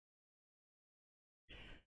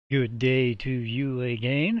Good day to you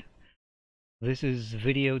again. This is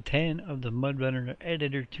video 10 of the MudRunner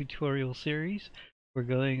editor tutorial series. We're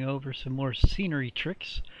going over some more scenery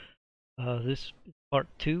tricks. This is part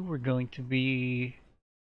 2. We're going to be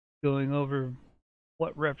going over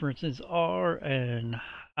what references are and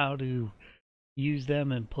how to use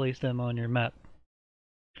them and place them on your map.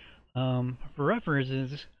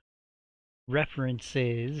 References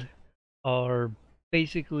are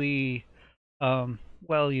basically,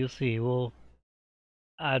 well, you'll see. We'll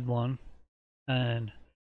add one. And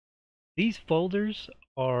these folders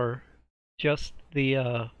are just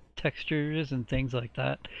the textures and things like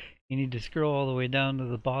that. You need to scroll all the way down to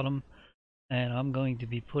the bottom, and I'm going to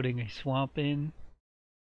be putting a swamp in.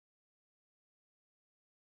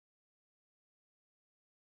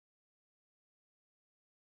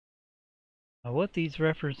 Now, what these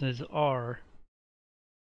references are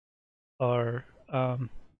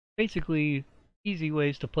basically easy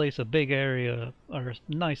ways to place a big area or a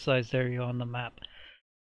nice sized area on the map.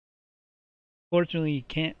 Fortunately, you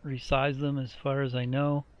can't resize them as far as I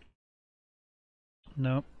know.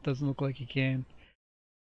 Nope, doesn't look like you can.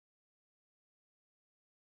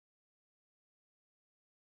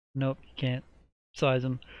 Nope, you can't size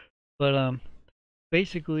them. But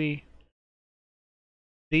basically,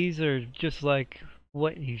 these are just like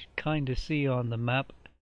what you kind of see on the map,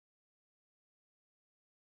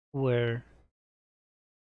 where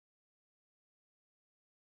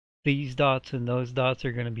these dots and those dots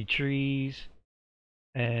are going to be trees,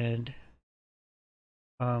 and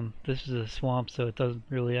this is a swamp, so it doesn't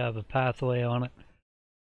really have a pathway on it.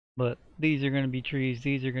 But these are going to be trees,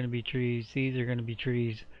 these are going to be trees, these are going to be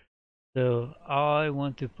trees. So I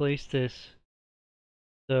want to place this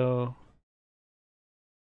so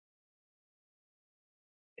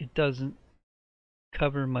it doesn't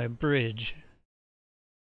cover my bridge.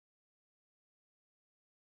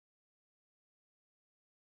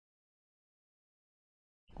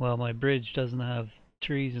 Well, my bridge doesn't have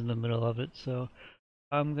trees in the middle of it, so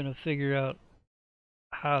I'm going to figure out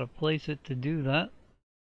how to place it to do that.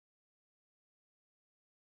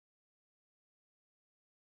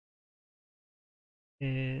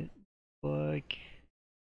 It like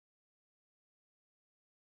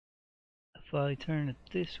if I turn it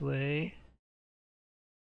this way.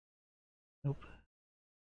 Nope.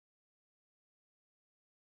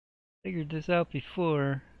 Figured this out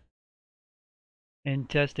before in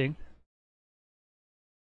testing,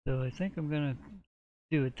 so I think I'm gonna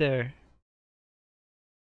do it there.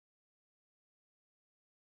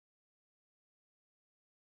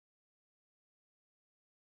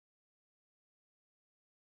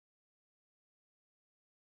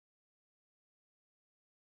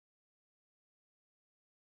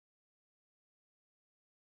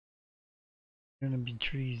 Gonna be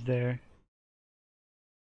trees there.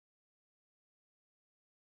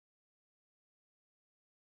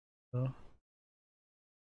 So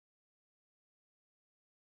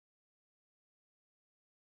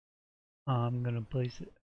I'm gonna place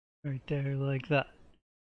it right there like that.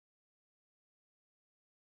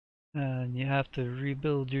 And you have to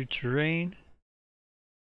rebuild your terrain.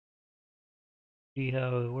 See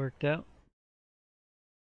how it worked out.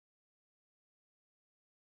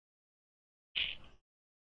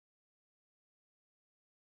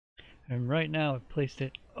 And right now I placed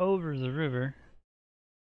it over the river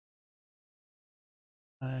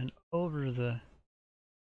and over the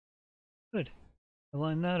good. I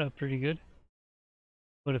lined that up pretty good.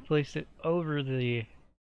 But I placed it over the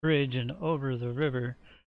bridge and over the river.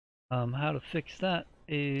 How to fix that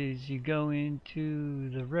is you go into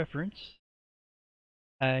the reference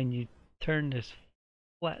and you turn this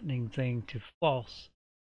flattening thing to false,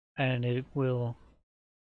 and it will,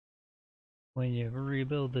 when you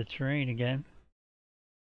rebuild the terrain again,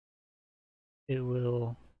 it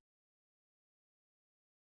will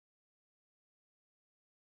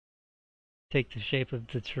take the shape of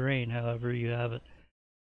the terrain however you have it.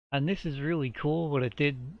 And this is really cool what it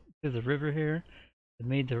did to the river here. It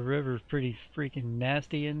made the river pretty freaking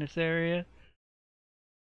nasty in this area,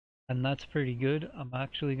 and that's pretty good. I'm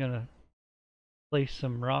actually gonna place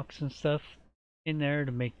some rocks and stuff in there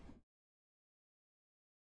to make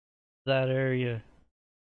that area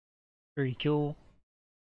pretty cool.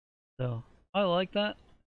 So I like that.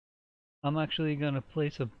 I'm actually gonna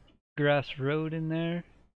place a grass road in there.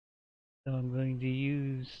 So I'm going to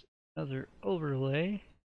use another overlay,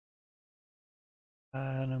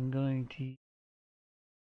 and I'm going to use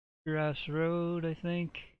grass road, I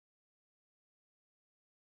think.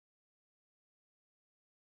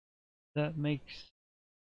 That makes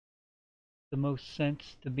the most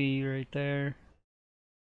sense to be right there.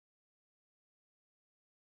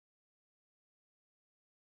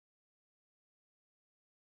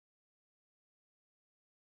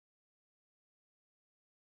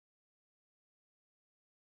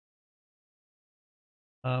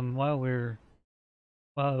 While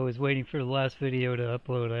I was waiting for the last video to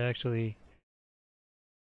upload, I actually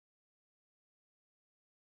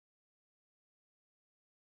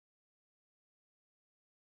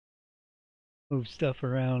moved stuff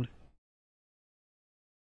around,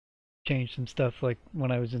 changed some stuff like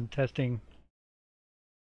when I was in testing.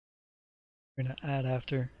 We're gonna add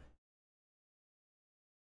after.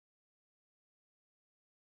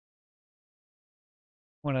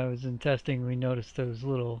 When I was in testing, we noticed those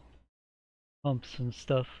little humps and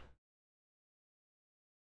stuff.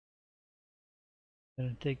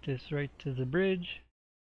 Gonna take this right to the bridge.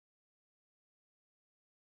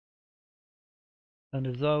 And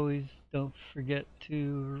as always, don't forget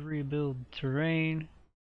to rebuild terrain.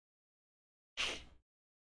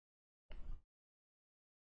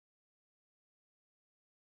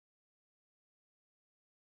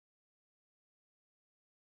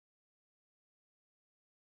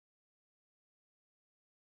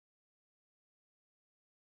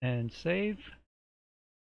 And save.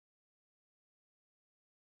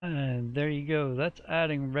 And there you go. That's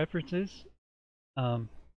adding references. Um,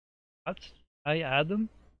 that's I add them.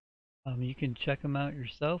 You can check them out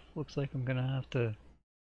yourself. Looks like I'm gonna have to.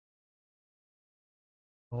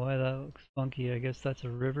 Why that looks funky? I guess that's a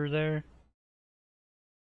river there.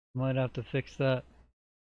 Might have to fix that.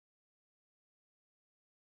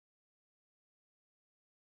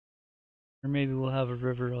 Or maybe we'll have a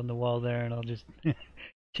river on the wall there and I'll just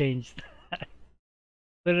change that.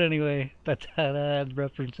 But anyway, that's how to add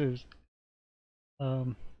references.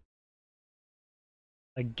 I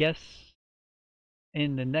guess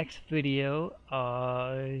in the next video,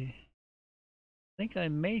 I think I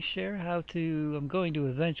may share how to, I'm going to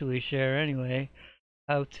eventually share anyway,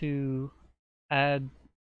 how to add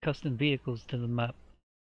custom vehicles to the map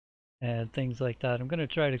and things like that. I'm going to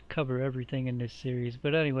try to cover everything in this series,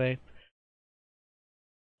 but anyway,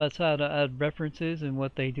 that's how to add references and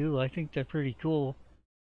what they do. I think they're pretty cool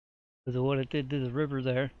because of what it did to the river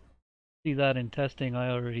there. See that in testing,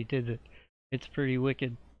 I already did it. It's pretty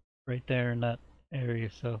wicked right there in that area,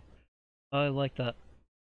 so I like that.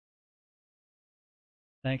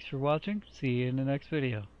 Thanks for watching. See you in the next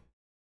video.